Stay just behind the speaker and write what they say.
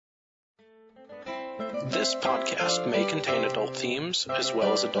This podcast may contain adult themes as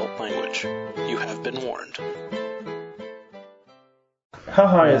well as adult language. You have been warned. How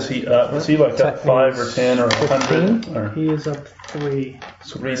high is he up? Is he like up 5 or 10 or 100? Or He is up 3.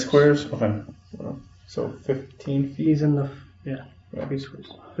 3 squares? Okay. So 15 feet? He's in the, 3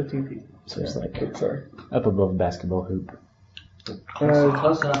 squares. 15 feet. So it's like Sorry. up above basketball hoop.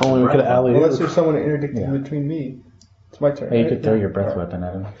 Only we could alley. Unless there's someone interdicting Yeah. between me. It's my turn. Hey, you right? could throw your breath weapon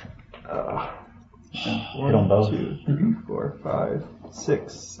at him. Hit on both. 2, 3, 4, 5,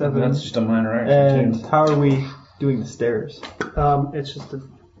 6, 7. That's just a minor action, And too. how are we doing the stairs? It's just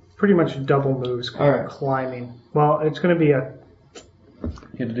pretty much double moves, Alright. climbing. Well, it's going to be You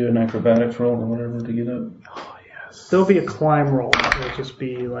had to do an acrobatics roll or whatever to get up. there'll be a climb roll. It'll just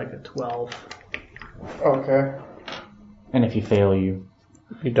be like a 12. Okay. And if you fail, you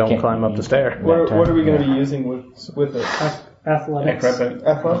don't can't- climb up the stair. What are we going to be using with it? Athletics. Acrobatics.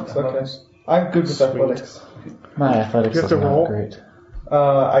 Athletics? Okay. I'm good with athletics. My athletics You have is to not roll? great.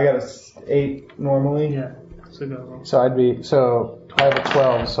 I got a 8 normally. Yeah. So go roll. So I have a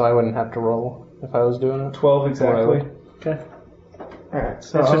 12, so I wouldn't have to roll if I was doing it. 12 exactly. Okay. Alright,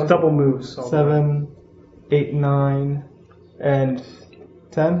 so It's just double moves. So 7, 8, 9, and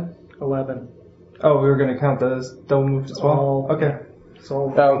 10? 11. Oh, we were going to count those double moves as well? Oh, Okay.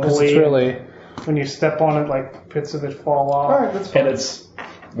 So Oh, because it's really... when you step on it, like bits of it fall off. Alright, that's fine. And it's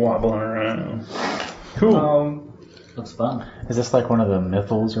wobbling around. Cool. Looks fun. Is this like one of the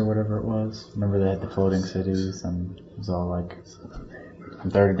mythals or whatever it was? Remember they had the floating cities and it was all like in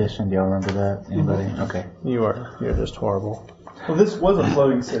 3rd edition? Do y'all remember that? Anybody? Okay. You're just horrible. Well, this was a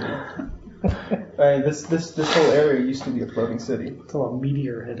floating city. This whole area used to be a floating city. Until a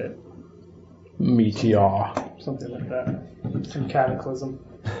meteor hit it. Meteor. Something like that. Some cataclysm.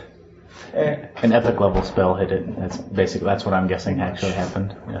 An epic level spell hit it. That's what I'm guessing actually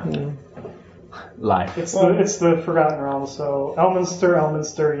happened. Yeah. Life. It's the Forgotten Realms, so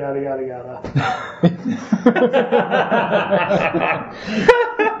Elminster, yada yada yada.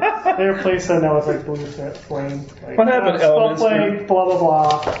 They replaced that now with like blue flame. Like, What happened, spell Elminster? plague, blah blah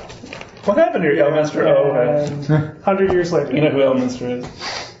blah. What happened here, Elminster? Oh, okay. And 100 years later. You know who Elminster is?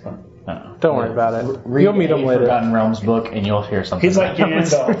 Don't worry about it. Read You'll meet him a later. Forgotten Realms book and you'll hear something. He's like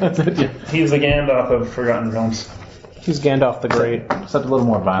Gandalf. That's it, yeah. He's the Gandalf of Forgotten Realms. He's Gandalf the Great. Except a little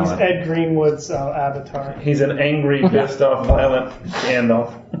more He's violent. Ed Greenwood's avatar. He's an angry, pissed off, violent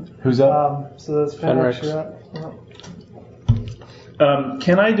Gandalf. Who's up? So that's Fenrix. Fenrix.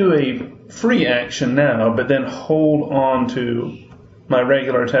 Can I do a free action now, but then hold on to my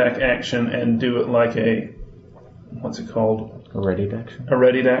regular attack action and do it like a, what's it called? A ready action? A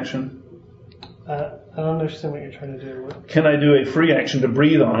readied action? I don't understand what you're trying to do. Can I do a free action to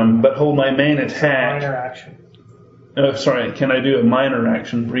breathe on him, but hold my main attack? Minor action. Can I do a minor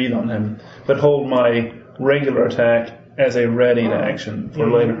action, breathe on him, but hold my regular attack as a readied action for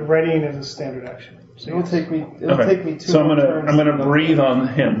later? Readying is a standard action. So It'll take me 2 So I'm turns. gonna breathe on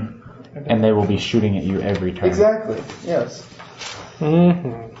him. And they will be shooting at you every turn. Exactly, yes.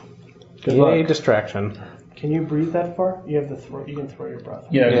 Mm-hmm. Good Yay, luck. distraction. Can you breathe that far? You have the throw. You can throw your breath.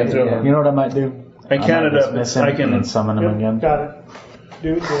 Yeah, I can throw You know what I might do? I counted might up. dismiss him I can- and then summon him Yep, again. got it.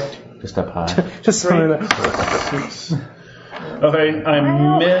 Do it. Just up high. Just something that... Okay,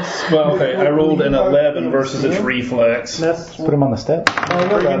 I missed. Well, okay, I rolled an 11 versus its reflex. Miss. Put him on the step. I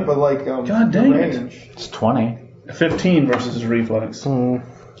know that, but like, God dang it. range. It's 20. 15 versus his reflex.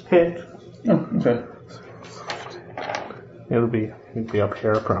 Hit. Oh, okay. It'd be up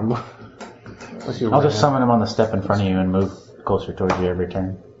here, probably. I'll just summon him on the step in front of you and move closer towards you every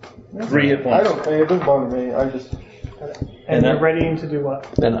turn. 3 hit I points. don't think it doesn't bother me. I just And you're then- readying to do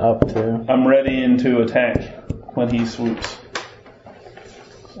what? Then up to... I'm ready to attack when he swoops.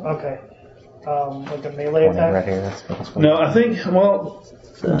 Okay. Like a melee 20 right attack? here. That's what No, I think. Well,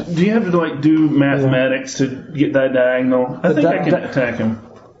 do you have to do mathematics to get that diagonal? I think I can attack him.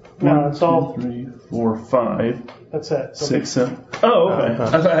 No, it's all. 3, 4, 5, That's it. So 6, 7. Oh, okay. I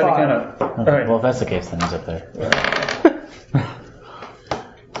thought I had to count up. All Okay, right. well, if that's the case, then he's up there.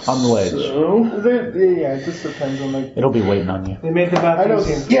 On the ledge. So, yeah, it just depends on like. It'll be waiting on you. They made the I know. bathroom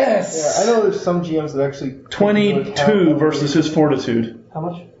scene. yes. Yeah, I know there's some GMs that actually. 22 versus his fortitude. How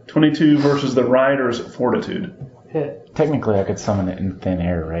much? 22 versus the rider's fortitude. Hit. Technically, I could summon it in thin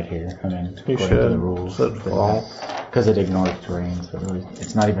air right here. I mean, You according to should. the rules. Should fall. Because it ignores terrain, so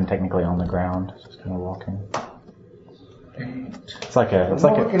it's not even technically on the ground. It's just kind of walking. It's like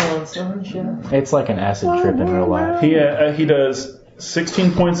an acid trip in real life. He does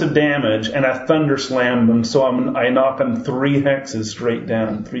 16 points of damage, and I thunder slam them, so I knock him 3 hexes straight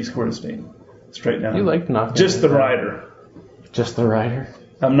down, 3 squares straight down. You like knocking just the down. rider. Just the rider.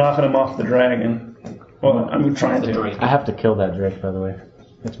 I'm knocking him off the dragon. Well, I'm trying The to. Drake. I have to kill that Drake, by the way.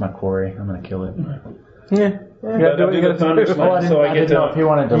 It's my quarry. I'm gonna kill it. Yeah. But I do the thunder slam, so I get didn't know if he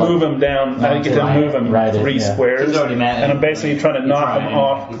wanted to to, like, move him down. I get to move him Right, 3 yeah. squares, He's already mad. and I'm basically trying to He's knock him trying.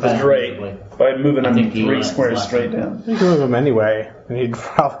 off He's the bad, Drake basically. by moving I him think he 3 went squares left. straight down. You can move him anyway, and he'd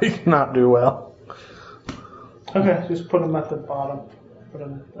probably not do well. Okay, just put him at the bottom. Put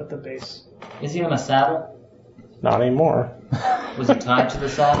him at the base. Is he on a saddle? Not anymore. Was he tied to the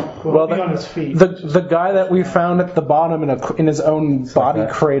saddle? Well, Well, be on his feet. The guy that we found at the bottom in his own body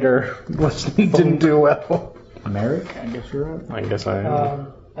crater didn't do well. Merrick, I guess you're right. I guess I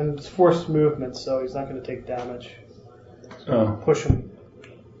am. And it's forced movement, so he's not going to take damage. Oh, Push him.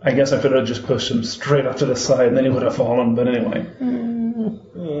 I guess I could have just pushed him straight up to the side, and then he would have fallen. But anyway,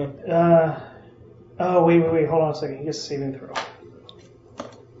 Oh, wait. Hold on a second. He gets a saving throw.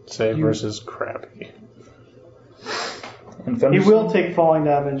 Save versus crappy. and He thunder will take falling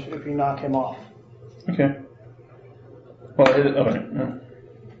damage if you knock him off. Okay. Well, I hit it. Okay. Yeah.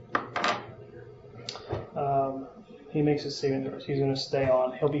 He makes his saving throws. He's going to stay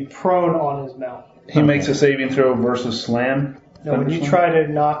on. He'll be prone on his mount. He makes a saving throw versus slam. Now, when you Thunder try to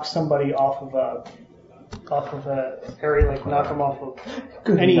knock somebody off of a area, like knock them off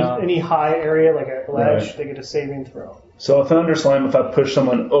of any high area, like a ledge, Right. they get a saving throw. So a thunder slam, if I push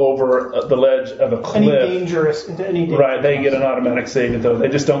someone over the ledge of a Any cliff, dangerous, into any danger. right, they get an automatic saving throw. They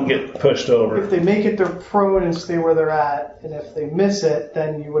just don't get pushed over. If they make it, they're prone and stay where they're at, and if they miss it,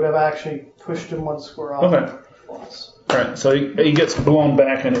 then you would have actually pushed him 1 square off. Okay. False. Right, so he gets blown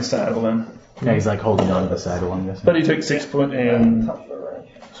back in his saddle then. Yeah, he's like holding on to the saddle, I'm guessing. But he took 6 foot and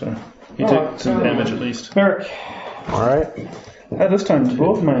so he took some damage at least. Merrick, All right. This time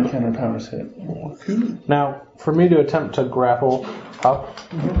both my encounter powers hit. Now, for me to attempt to grapple up,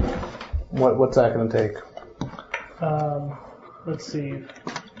 what's that going to take? let's see.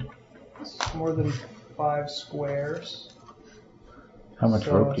 It's more than 5 squares. How much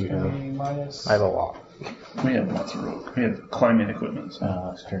So rope do it's you gonna have? be minus I have a lot. We have lots of rope. We have climbing equipment. So.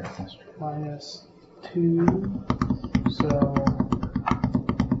 That's true. That's true. minus 2. So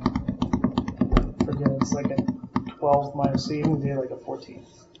again, it's like a 12 minus. So you can do like a 14.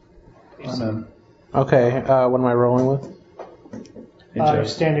 Okay, what am I rolling with? Your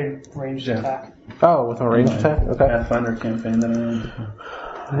standard ranged Yeah. attack. Oh, with a ranged attack? Okay. Pathfinder campaign that I'm in.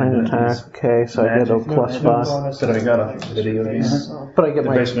 Ranged attack, okay, so I get a Magic. plus No 5. bonus That I got a to video game. so. But I get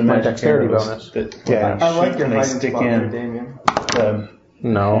They're my, basically my magic dexterity arrows bonus. that Yeah. I like your and they hiding stick spot there, in Damien. the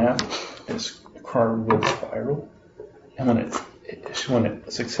No. half. It's carved with spiral, and when it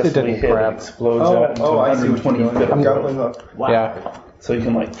successfully It didn't hits, grab. it explodes out into I see what 120 you're foot doing. of Grappling rope. hook. Yeah. So you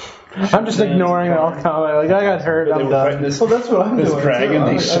can like. I'm just ignoring all comment. Like, I got hurt, They I'm were fighting done. this. Well, that's what I'm This doing. dragon,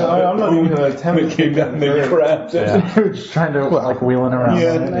 too. they shot it. I'm not even going to attempt It came down, and they grabbed it. Just trying to like wheeling around.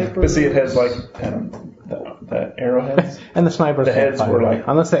 Yeah, but see, it has like the arrowheads. And the snipers The can't heads find were me. like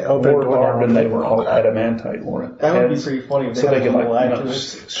Unless they open more it to an barbed, and they were all arrow. adamantite or That would be heads. pretty funny if they So had they a could little like lag to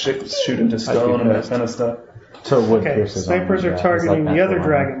it. shoot into stone and that kind of stuff. So wood Okay, pierces. snipers are targeting the other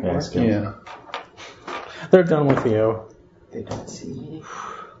dragonborn. Yeah. They're done with you. They don't see me.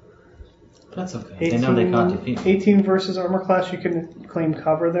 That's okay. They know they can't defeat me. 18 versus armor class, you can claim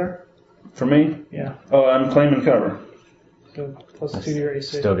cover there. For me, Yeah. oh, I'm claiming cover. So plus 2 to your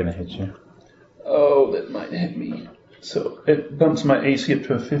AC. Still gonna hit you. Oh, that might hit me. So it bumps my AC up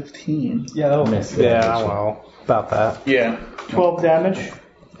to a 15. Yeah, that'll Miss. Yeah, well, about that. Yeah. 12 damage.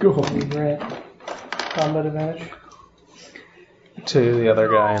 Go. Grant combat advantage. To the other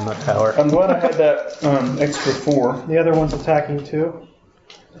guy in the tower. I'm glad I had that extra 4. The other one's attacking too.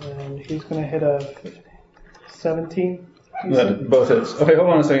 And he's going to hit a 17. you said? That both hits. Okay, hold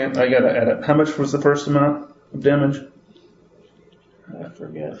on a second. I gotta add it. How much was the first amount of damage? I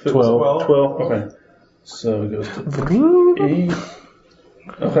forget. 12. 12. Okay. So it goes to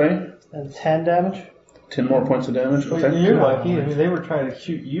 8. Okay. And 10 damage. 10 more points of damage. Well, Okay. you're lucky. I mean, they were trying to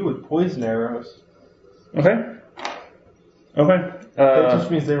shoot you with poison arrows. Okay. Okay. That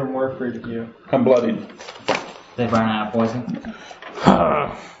just means they were more afraid of you. I'm bloodied. They ran out of poison.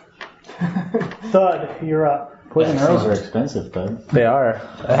 Thud, you're up. Poison arrows are expensive, though. They are.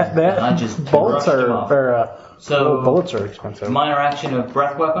 I just Bullets brushed them are, off. So, bullets are expensive. minor action of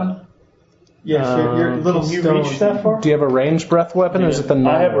breath weapon. Yes, your little Can you stone. reach that far? Do you have a ranged breath weapon, or is it the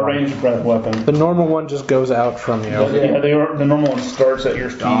normal I have a one? ranged breath weapon. The normal one just goes out from you. Yeah, the normal one starts at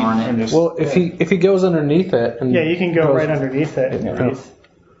your feet Darn it. and just. Well, if he goes underneath it, and Yeah, you can go goes- right underneath it. and breathe.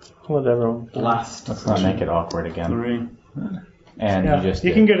 Whatever. Blast. Let's not make it awkward again. 3. And Yeah, you just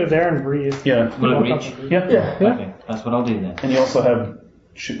you can go to there and breathe. Yeah. Will it reach? Yeah. Yeah, yeah. Okay, that's what I'll do then. And you also have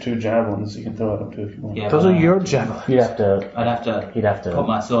shoot 2 javelins. You can throw at him too if you want. Yeah, Those but are your javelins. You'd have to. I'd have to He'd have to. put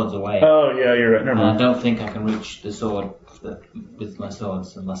my swords away. Oh yeah, you're right. Never And I mind. don't think I can reach the sword with my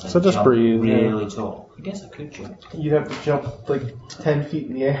swords unless I So just jump breathe, yeah. really tall. I guess I could jump. You'd have to jump like 10 feet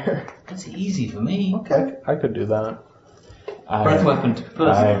in the air. That's easy for me. Okay. I could do that. Breath weapon to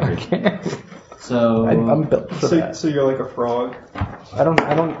first. I agree. So I'm built for that. So you're like a frog.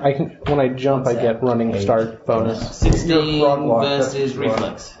 I can, when I jump, I get running start bonus. 16 You're frog walk, that's versus what you are.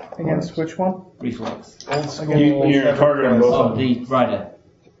 reflex. Against which one? Reflex. Old school. You're targeting both Oh, of them. the rider.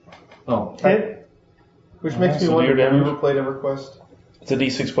 Oh, Hit. Which makes me So wonder, your have you damage? ever played EverQuest? It's a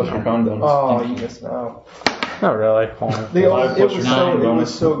D6 plus your con bonus. Oh, you missed out. Not really. The old, Five it plus was your so nine it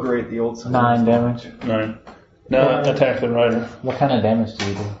was so great. The old school. 9 damage. 9. No, attack the rider. What kind of damage do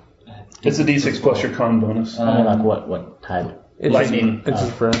you do? It's a D6 plus your con bonus. I mean, like what type? It's Lightning. It's his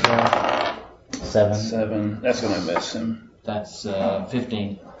breath. Yeah. 7 7. That's gonna miss him. that's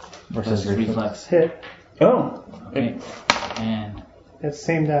 15 versus versus reflex. reflex. Hit. Oh. Okay. And It's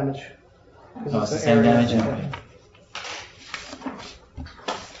same damage. 'Cause oh, it's the an same area. damage. Yeah. Okay.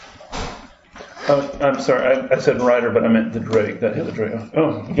 Oh, I'm sorry. I said rider, but I meant the Drake. That hit the Drake.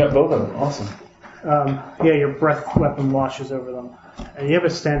 Oh, you got both of them. Awesome. Yeah, your breath weapon washes over them. And you have a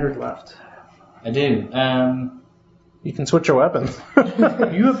standard left. I do. You can switch your weapons.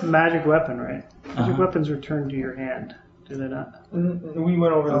 You have magic weapon, right? Magic Uh-huh. weapons return to your hand. Do they not? We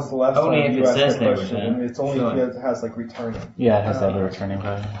went over this the last Only time if you it asked says that they question, return. and it's only Sure. if it has like returning. Yeah, it has to have a returning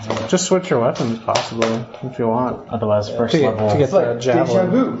value. Just switch your weapons, possibly, if you want. Otherwise, first To get, level. to get It's like the deja javelin.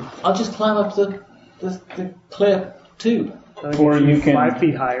 vu. I'll just climb up the clear tube. That'll Or get you can- 5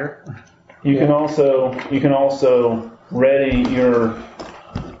 feet higher. You can also ready your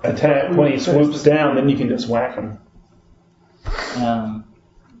attack when he swoops down. Then you can just whack him.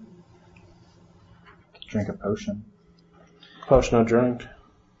 Drink a potion. Potion of drink.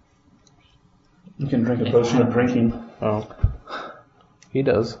 You can drink a potion of drinking. Oh. He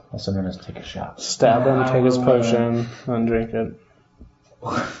does. Also known as take a shot. Stab him, I take his will, potion, and drink it.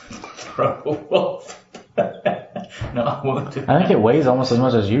 Throw a wolf. No, I won't do I think it weighs almost as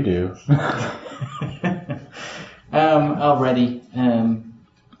much as you do. I'll ready, in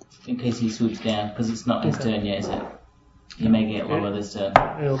case he swoops down, because it's not his turn yet, is it? He may get lower this turn.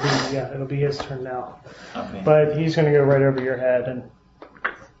 It'll be his turn now. Okay. But he's going to go right over your head and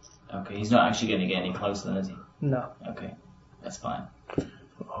Okay, he's not actually going to get any closer then, is he? no. Okay, that's fine.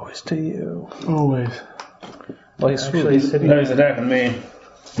 Always to you. Always. Well, he's Actually, sweet. sitting No, he's attacking me.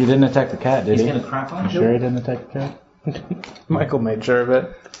 He didn't attack the cat, did He's he? going to crap on You sure he didn't attack the cat? Michael made sure of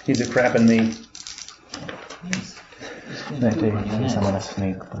it. He's a crapping me. They take in case I'm gonna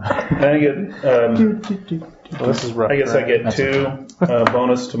sneak. I get. Well, this is rough. I guess I get That's 2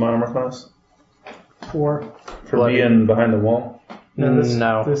 bonus to my armor class 4. for Bloody. being behind the wall. No.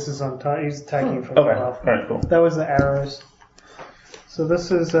 This is on top. He's attacking you from Okay. above. All right. Cool. That was the arrows. So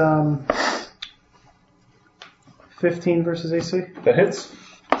this is 15 versus AC. That hits.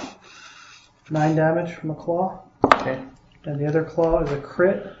 9 damage from a claw. Okay. And the other claw is a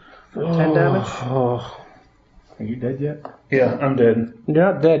crit for 10 damage. Oh. Are you dead yet? Yeah, I'm dead.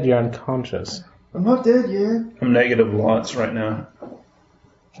 You're not dead, you're unconscious. I'm not dead yet. I'm negative lots right now.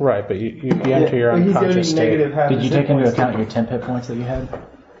 Right, but you enter your He's gonna unconscious be state. negative half Did his you hit take into points. account your temp hit points that you had?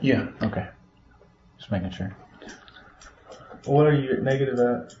 Yeah. Okay. Just making sure. What are you negative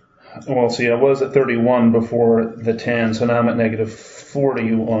at? Well, see, I was at 31 before the 10, so now I'm at negative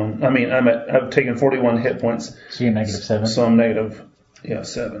 41. I mean, I've taken 41 hit points, So you're negative 7. so I'm negative,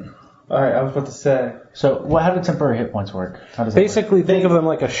 7. Alright, I was about to say. So how do temporary hit points work? How does that work? Basically, think of them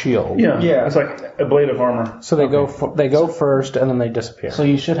like a shield. Yeah. It's like a blade of armor. So they go first and then they disappear. So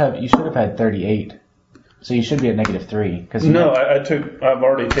you should have had 38. So you should be at negative 3 because No, I've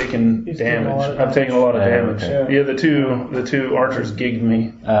already taken He's taken a lot damage. of I've taken a lot of Oh, damage. okay. Yeah, the two archers gigged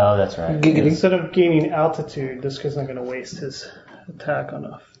me. Oh, that's right. Giggity. Instead of gaining altitude, this guy's not going to waste his attack on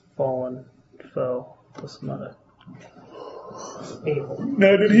a fallen foe. That's not a able.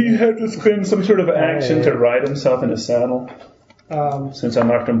 Now, did he have to spend some sort of action to ride himself in his saddle? Since I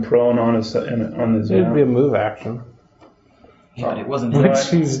knocked him prone on his It'd be a move action. Yeah, but it wasn't Which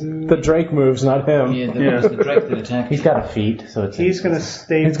the Drake moves, not him. Yeah, it was the Drake that attacked He's you. got a feet, so it's He's going to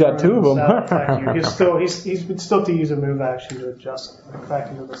stay. He's got 2 of them. prone, attack you. He's been still to use a move action to adjust back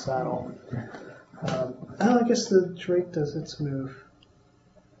into the saddle. I guess the Drake does its move.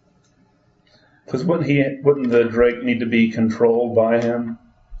 Because wouldn't the Drake need to be controlled by him?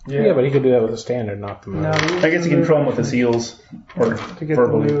 Yeah, but he could do that with a standard, not the move. No, I guess he can control him with his heels or to get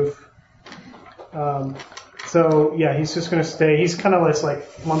verbally. the move. So yeah, he's just gonna stay. He's kind of like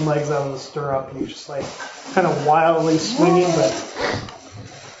one leg's out of the stirrup, and he's just like kind of wildly swinging, but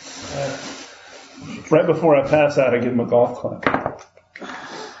Right before I pass out, I give him a golf clap.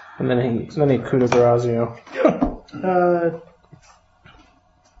 And then he coup de grace you.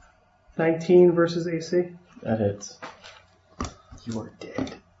 19 versus AC. That hits. You are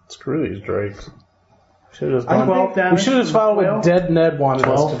dead. Screw these drakes. Should have just I 12 we damage. should have just followed 12. what Dead Ned wanted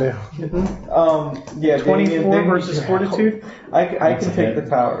us to do. Yeah, 24 Damien, versus Fortitude. I can take the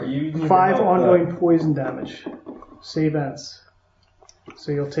tower. You need 5 to help ongoing poison damage. Save ends.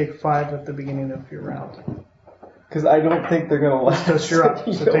 So you'll take 5 at the beginning of your round. because I don't think they're gonna last. So you're up.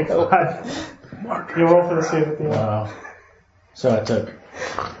 So take 5. You roll for the save at the end. Wow. So I took.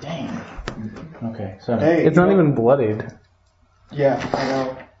 Dang. Okay. So. Hey, It's not even bloodied. Yeah, I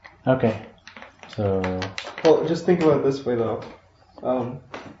know. Okay. So. Well, just think about it this way though.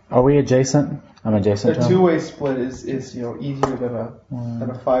 Are we adjacent? I'm adjacent A to him? two-way split is easier than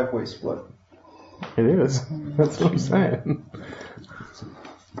a five-way split. It is. That's what I'm saying.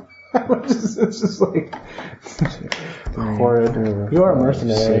 It's just like horrid. You are a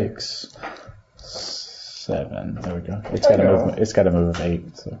mercenary. 6, 7. There we go. It's got a move. It's got a move of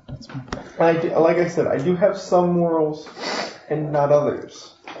 8. So that's fine. Like I said, I do have some morals and not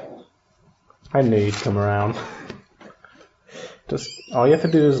others. I knew you'd come around. Just all you have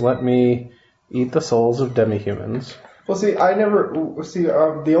to do is let me eat the souls of demi-humans. Well, see,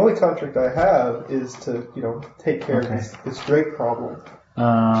 the only contract I have is to, take care of this Drake problem.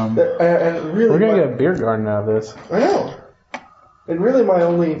 And really, We're gonna get a beer garden out of this. I know. And really, my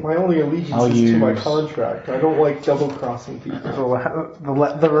only allegiance is to my use- contract. I don't like double crossing people.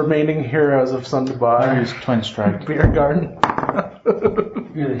 The remaining heroes of I Sundabar. use Twin Strike. Beer garden.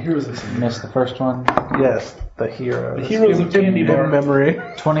 You're the heroes of Missed the first one. Yes, the heroes. The heroes of Candy Bar. In memory.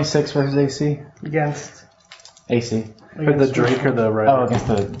 26 versus AC. Against. AC. Or the Drake or the Red. Oh, against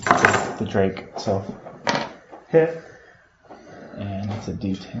the Drake itself. Hit. And it's a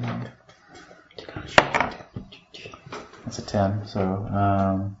D10. That's a 10. So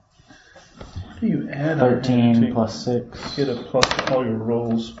What do you add? 13 plus 6. Get a plus to all your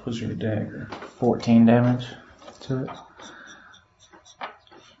rolls plus your dagger. 14 damage to it.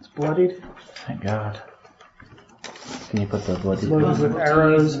 It's bloodied. Thank God. Can you put the bloody? Loaded with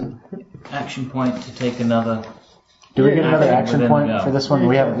arrows. And Action point to take another. Do we get another action Within point the go. for this one?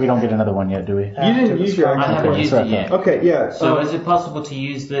 We don't get another one yet, do we? You didn't use your I action haven't point. used it yet. Okay, yeah. So is it possible to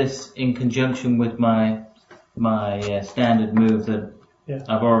use this in conjunction with my standard move that Yeah.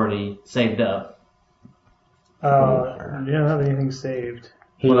 I've already saved up? you don't have anything saved.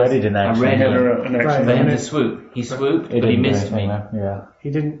 He readied an action. I read Had it an action. for him to swoop. He swooped, It but he didn't do missed anything, me. though. Yeah. He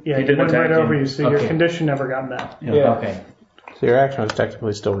didn't. Yeah, He he didn't went right attack over you. you, so your Okay. condition never got met Yeah. Okay. So your action was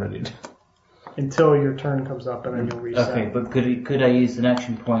technically still ready. until your turn comes up, and then you'll reset. Okay, but could I use an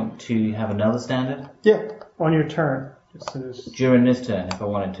action point to have another standard Yeah. On your turn, as soon as during this turn if I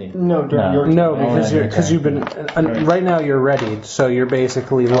wanted to? No, during your No, turn. because you've been right now you're ready, so you're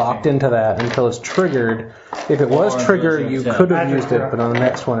basically locked into that until it's triggered. If it was Or triggered, until you it's set. could have used it, but on the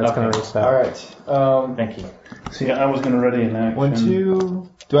next one it's going to Okay. reset. All right. Thank you. See, I was going to ready an action. 1, 2.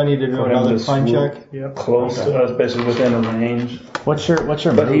 Do I need to do For him another to climb swoop. check? Yep. Close to us, basically within a range. What's your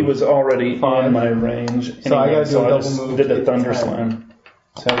But move? he was already in my range. So I gotta do a I double just move did to a get thunder to 10. slam.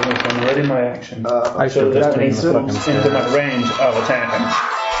 So I was going to ready my action. I so should that have when he taken the fucking swoops into my range, I'll attack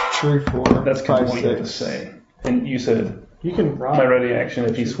him. 3, 4, That's 5, kind of what you have to 6. say. And you said You can run. my ready action.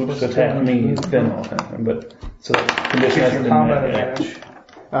 If he swoops to attack me, then I'll attack him. But so the condition Gives hasn't you been combat met yet. advantage.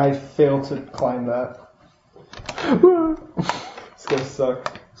 I failed to climb that. It's gonna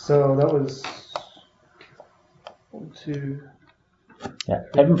suck. So that was 1, 2. Yeah.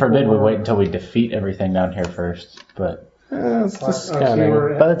 Heaven forbid we wait until we defeat everything down here first. But It's just So kind you of.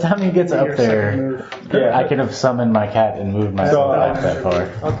 were by the time he gets your up second there, move. Yeah. I could have summoned my cat and moved myself So, back that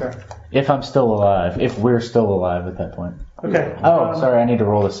far. Okay. If I'm still alive. If we're still alive at that point. Okay. Oh, sorry. I need to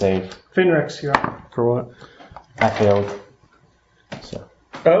roll a save. Finrex, you're up. For what? I failed. So.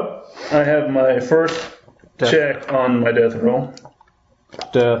 Oh, I have my first check on my death roll.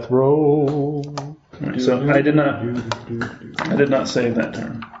 Death roll. Right, so I did not save that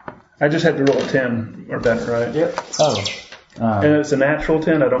turn. I just had to roll a 10 or better, right? Yep. Oh. And it's a natural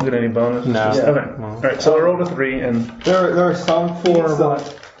 10. I don't get any bonus. No. Just- Yeah. Okay. All right. So I rolled a 3 and There are some feats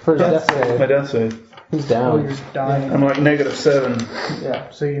that. For his death my save. death save. He's Oh, down. you're dying. I'm like -7. Yeah.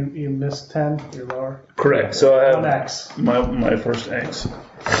 So you missed 10. You're lower. Correct. So I One have X. my first X.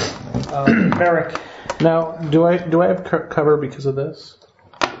 Merrick. Now, do I have cover because of this?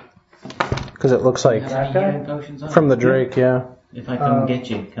 Because it looks like Have any Okay. healing potions on? from the Drake, yeah. If I come get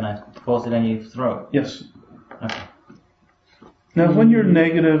you, can I force it down your throat? Yes. Okay. Now, when you're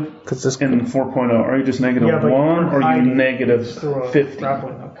negative Because this in 4.0, are you just negative Yeah, but 1 or are you hiding negative through a 50?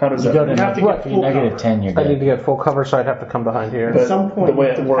 grappling hook. How does You that go to work? have to get full negative cover. 10, you're I need good. to get full cover, so I'd have to come behind here. But some point the way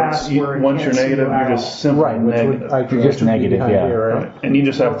you it have to works, pass where it once you're can't see negative, you you're at just all. simply Right, which negative. would I could You're just just negative, behind yeah. here, right? Right. And you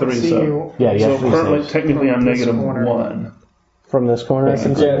just have 3, See so. you Yeah, you So have 3 currently, saves. technically, I'm From this negative corner. 1. From this corner, I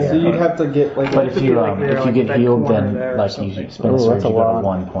can see. Yeah, so you'd have to get like. But if be you like there, if you like get that healed, corner then there or like you something. spend a Ooh, surge, that's a you go to lot.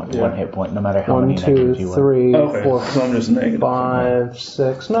 1 hit point, no matter how 1, many 2, negatives you are. 3, Okay, 4, so I'm just negative. 5,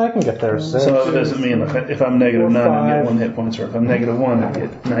 6. No, I can get there. 6. So it doesn't mean like if I'm negative 9, I get 5. 1 hit points, or if I'm negative 1, I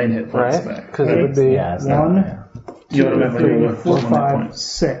get 9 hit points Right? back. Because it would be. Yeah, it's not. 1, You 2, automatically 3, get 4, 1 hit 5, point.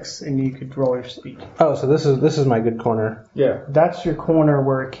 6, and you could roll your speed. Oh, so this is my good corner. Yeah. That's your corner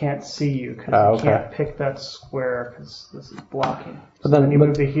where it can't see you because Oh, you okay. can't pick that square because this is blocking. But So then- then you but-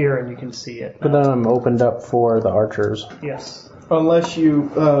 move to here and you can see it. But then I'm opened up for the archers. Yes. Unless you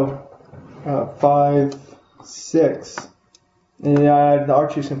 5, 6. Yeah, the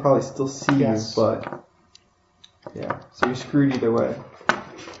archers can probably still see Yes. you, but yeah, so you're screwed either way.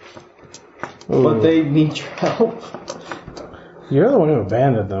 Ooh. But they need your help. You're the one who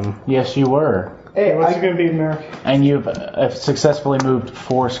abandoned them. Yes, you were. Hey, What's it going to be, Merrick? And you've successfully moved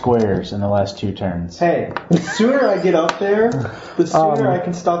 4 squares in the last 2 turns. hey, the sooner I get up there, the sooner I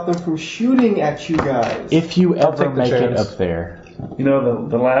can stop them from shooting at you guys. If you ever take the make it chance. up there, You know,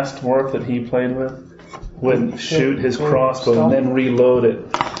 the last dwarf that he played with would shoot his crossbow and then reload it.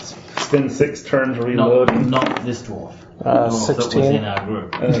 Spend 6 turns reloading. Not this dwarf. The dwarf that was 16. in our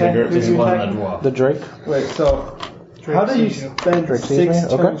group. And then the who's It your wasn't a attack? dwarf. The Drake. Wait, so how do you spend Drake 6 sees me?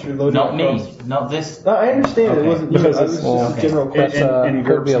 Okay. turns reloading? Not a me. crossbow? Not this. No, I understand it Okay. wasn't you. Because I was it's- just a general And, question. and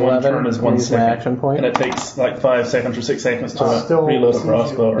could be Gert's 1 11. turn is 1 Use my second. action point. And it takes like 5 seconds or 6 seconds to Still reload a sees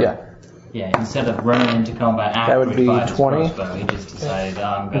crossbow. Or Yeah. Yeah, instead of running into combat after That would he be fired his 20. crossbow, he just decided,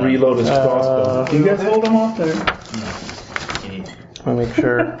 I'm going reload his crossbow. You guys hold him off there. Let me make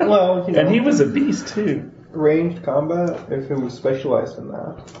sure. Well, you know, And he was a beast too. ranged combat if it was specialized in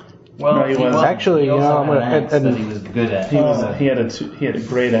that. Well, No, he wasn't. Actually, he you also know, I'm had gonna- an axe and- that he was good at. He had a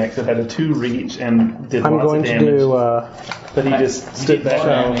great axe that had a 2 reach and did I'm lots going of to damage. do. but he just He stood did more back.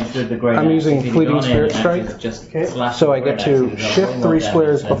 damage with the great I'm axe. using If he'd Fleeting gone in Spirit and Strike. actually just Okay. slashed So with I the get great to axe, he'd have shift way more 3 damage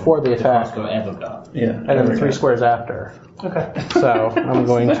squares than before the attack. crossbow ever got. Yeah. And then 3 squares after. Okay. So I'm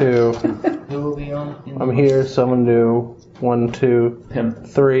going to. Who will be on? I'm here, so I'm going to do 1, 2, Him.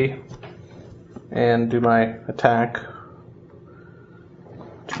 3, and do my attack.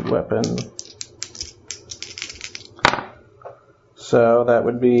 2 weapon. So that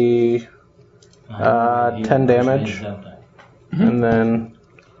would be, 10 damage. and then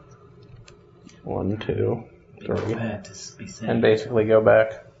 1, 2, 3, and basically go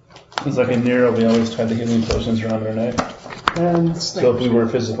back. It's like in Nero, we always tried to healing potions around our neck. And So if we were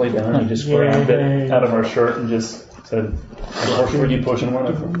physically down, we just grabbed it out of our shirt and just said, I force feed you pushing 1,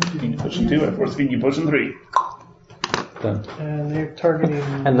 I force feed you pushing 2, I force feed you pushing 3. Done. And they're targeting.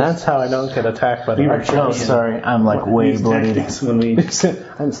 And that's how I don't get attacked by the We were archer. oh, sorry, I'm like way These bloodied. tactics when we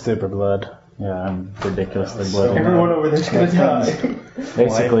I'm super blood. Yeah, I'm ridiculously bloodied. Everyone over there's gonna die.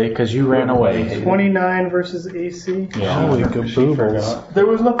 Basically, because you ran away. 29 versus AC. Yeah. Holy she kaboobles. forgot. There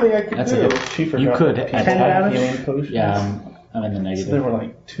was nothing I could That's do. a good. She forgot You could to attack. damage? healing potions. Yeah, I'm in the So negative. there were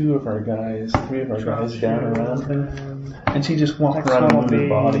like 2 of our guys, 3 of our guys down around her. And And she just walked next around one and will moved their be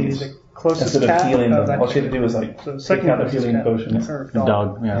bodies. the closest Instead of cat. healing Oh, them, all that's she had to do was like so the take second out the closest healing cat. potions. Or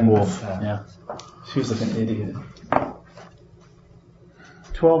Dog, yeah, And- wolf, yeah. She was like an idiot.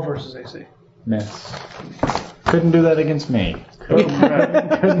 12 versus AC. Miss. Couldn't do that against me. Oh,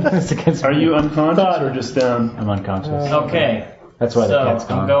 crap. Couldn't do this against Are me. you unconscious or just down? I'm unconscious. Okay. That's why the So cat's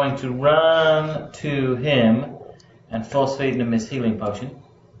I'm gone. going to run to him and force feed him his healing potion.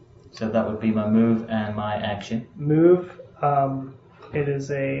 So that would be my move and my action. Move. It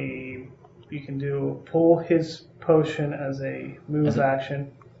is a. You can do pull his potion as a move As a-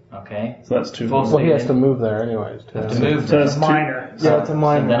 action. Okay. So that's 2. Force Well, he feed has to him. move there anyways. To Too. move So them. that's It's a 2. minor. Yeah, it's a So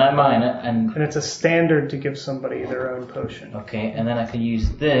minor. then I mine it and And it's a standard to give somebody their own potion. okay, and then I can use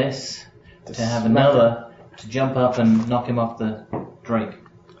this to have another to jump up and knock him off the Drake.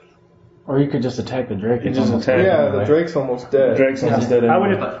 Or you could just attack the Drake. You It's just almost attack dead Yeah, anyway. the Drake's almost dead. Drake's almost dead I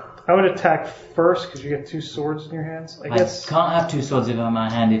anyway. would I would attack first because you get 2 swords in your hands. I I guess. can't have 2 swords in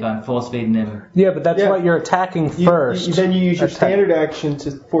my hand if I'm force feeding him. Yeah, but that's Yeah. what you're attacking first. Then you use your Attack. standard action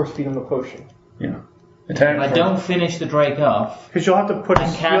to force feed him the potion. Yeah. Attack. If I don't finish the Drake off, Because you'll have to put. I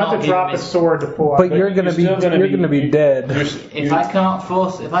You'll cannot have to give drop him a his- sword to pull out. But you're gonna be still gonna you're be- gonna be dead. if I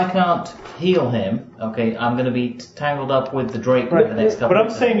can't heal him, okay, I'm going to be tangled up with the Drake for the next couple But I'm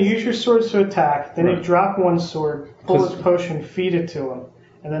of saying turns. use your swords to attack, then you Right. drop one sword, pull his 'Cause- potion, feed it to him,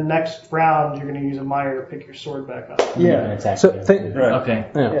 And then next round, you're going to use a mire to pick your sword back up. Yeah. Exactly. So think, Right. Okay.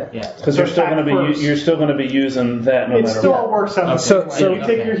 yeah. Yeah. Because you're still going to First. be you're still going to be using that no It matter still what. all works out the Okay. same way. So- You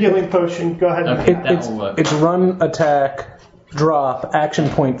take your healing potion, go ahead and Okay. attack. That will work. It's run, attack, drop, action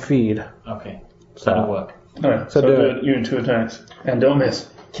point, feed. Okay. That'll work. All right. So So do do it. it. You 2 attacks and don't miss.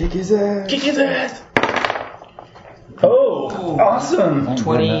 Kick his ass. Kick his ass. Oh, awesome!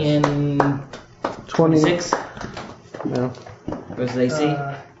 20 and 26. 6 No. versus AC.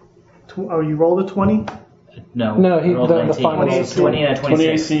 You rolled a 20 No. No, I rolled the 19. final AC. 20 and a 20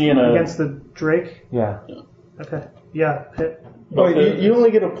 26. AC and a. against the Drake. Yeah. Okay. Yeah, hit. Wait, you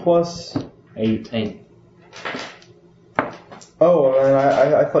only get a plus. 8. 8. Oh,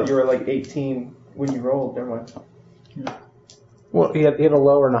 and I thought you were like 18 when you rolled. Never mind. Well, he had a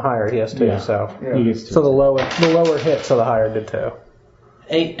lower and a higher. He has 2, Yeah. so. Yeah. He gets 2. So the lower hit, so the higher did 2.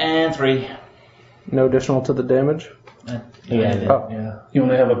 8 and 3. No additional to the damage? Yeah. Oh. Yeah. You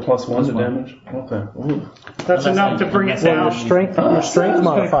only have a +1 to +1. damage. Okay. Ooh. That's Unless enough I- to bring it unless I- down. Your strength It's gonna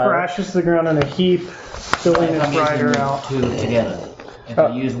modifier. crashes to the ground in a heap, filling If his I'm using rider out. 2 together. If I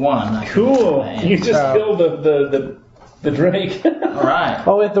use 1, I can Cool. put that in. You just killed the Drake. Alright.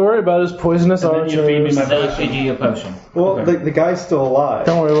 All we have to worry about is poisonous And then you feed me archers. my So I potion. feed you your potion. Well, Okay. the guy's still alive.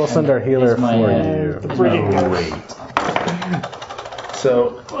 Don't worry, we'll send our healer Here's my, for uh, you. The here's pretty my- good.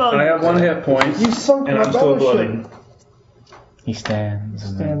 So I have 1 hit point, You sunk and my I'm still battleship. bloody. He stands.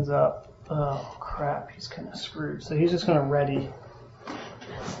 And then, Stands up. Oh crap, he's kind of screwed. So he's just going to ready.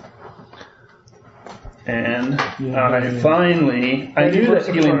 And I finally, I knew that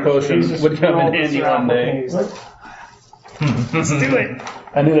Ready healing for surprise. He's potion just would come in rolled handy this one apple day. and he's like, let's do it.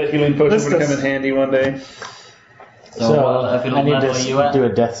 I knew that healing potion Let's would come in just- handy one day. So, if it I need matter where you to at, do a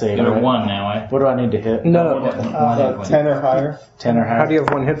death save. you're at right? 1 now, eh? What do I need to hit? No, One no. hit point. 1 hit point. 10 or higher. 10 or higher? How do you have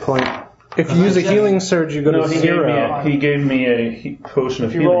 1 hit point? If you use a healing surge, you go No, to he 0. gave me a potion of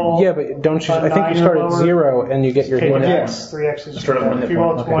If you healing. roll Yeah, but don't you? I think 9 you start or at lower, 0 and you get your take hit. an Yeah. X, 3 X's. Start at 1 hit If you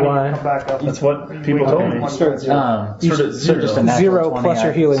roll point. 20, Why? you come back up. That's what people Wait, told okay, me. one Start at 0. Start at so just a 0. natural 0 20, plus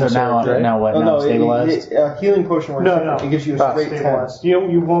your healing so now, surge, right? now what? Oh, Now no, I'm stabilized? healing potion works No, different. no. It gives you a straight 10. Stabilized.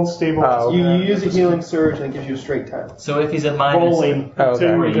 You won't stabilize. Oh. You use a healing surge and it gives you a straight 10. So if he's at minus rolling. Oh, So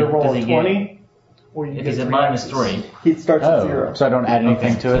you okay. either roll Does a he get- 20 or you if get he's at 3 minus X's. 3, He starts at 0. Oh, so I don't add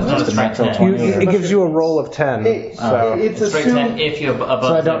anything to it? Okay. Just a natural You- 20? It gives you a roll of 10. So It's it's straight 10 if you're above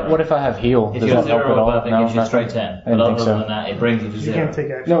So I 0. don't. What if I have heal? If Does you're that help 0 at all? above, it No, gives you a straight nothing? 10. I But didn't other think so. than that, it brings you to You 0. can't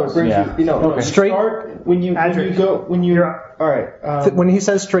take action. No, it brings Yeah. you. No, Okay. Straight- when you Adric. go when you. You're All right. When he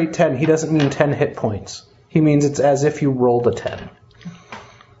says straight 10, he doesn't mean 10 hit points. He means it's as if you rolled a 10.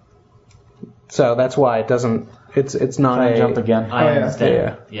 So that's why it doesn't. It's not Can I a jump again? I yeah. understand.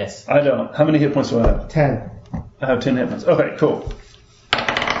 Yeah. Yes. I don't. How many hit points do I have? 10. I have 10 hit points. Okay, cool.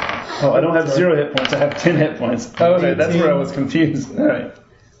 Oh, I don't have 0 hit points. I have 10 hit points. Okay, that's where I was confused. All right.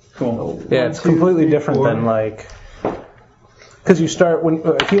 Cool. Yeah, it's 1, 2, completely 3, different 4. than like. Because you start when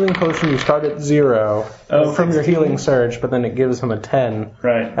a healing potion, you start at 0 Oh, from your 16. healing surge, but then it gives him a 10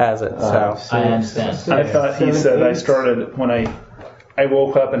 Right. as it. So I understand. I thought he said I started when I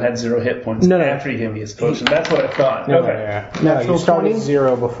woke up and had 0 hit points No, no. after he gave me his potion. That's what I thought. no, Okay. yeah. No, Natural you start 20? at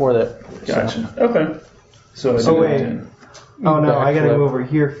 0 before that. So. Gotcha. Okay. So I Oh, do wait. 10. Oh no, I gotta Backflip. go over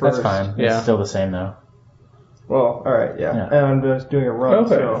here That's first. fine. Yeah. It's still the same though. Well, all right, yeah. Yeah. And I'm just doing a run.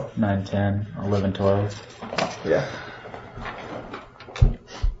 Okay. So 9, 10, 11, 12. yeah.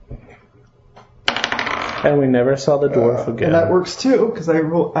 And we never saw the dwarf again. And that works too because I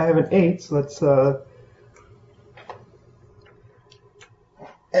have an 8, so that's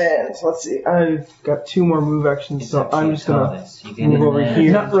And so let's see, I've got 2 more move actions, so I'm just gonna move over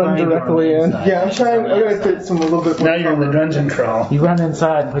here. Not run directly in. Yeah, I'm gonna fit some a little bit more. Now you're in the cover. dungeon crawl. You run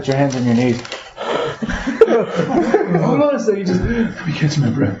inside and put your hands on your knees. Hold on, so you just. Let me catch my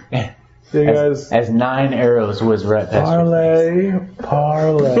breath. Yeah, guys. As 9 arrows whiz right past your face.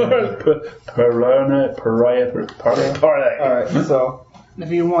 Parlay. Alright, so If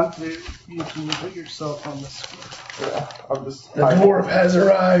you want to, you can put yourself on the screen. yeah, I'll just. The dwarf has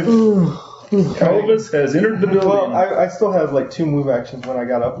arrived. Elvis has entered the building. Well, I still have like 2 move actions when I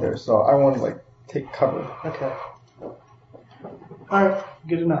got up there, so I want to like take cover. Okay. Alright,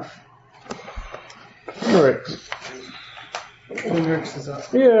 good enough. Alright. Hendrix is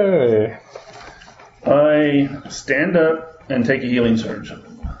up. Yay. I stand up and take a healing surge.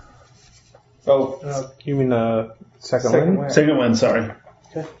 Oh, You mean second second one? win. Second one, sorry.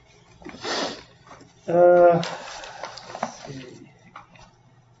 Let's see.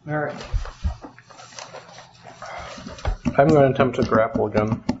 Alright. I'm going to attempt to grapple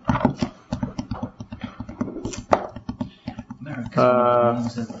again.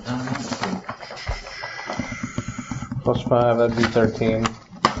 +5, that'd be 13.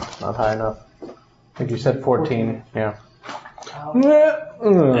 not high enough. I think you said 14. Yeah.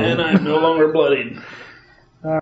 And I'm no longer bloodied.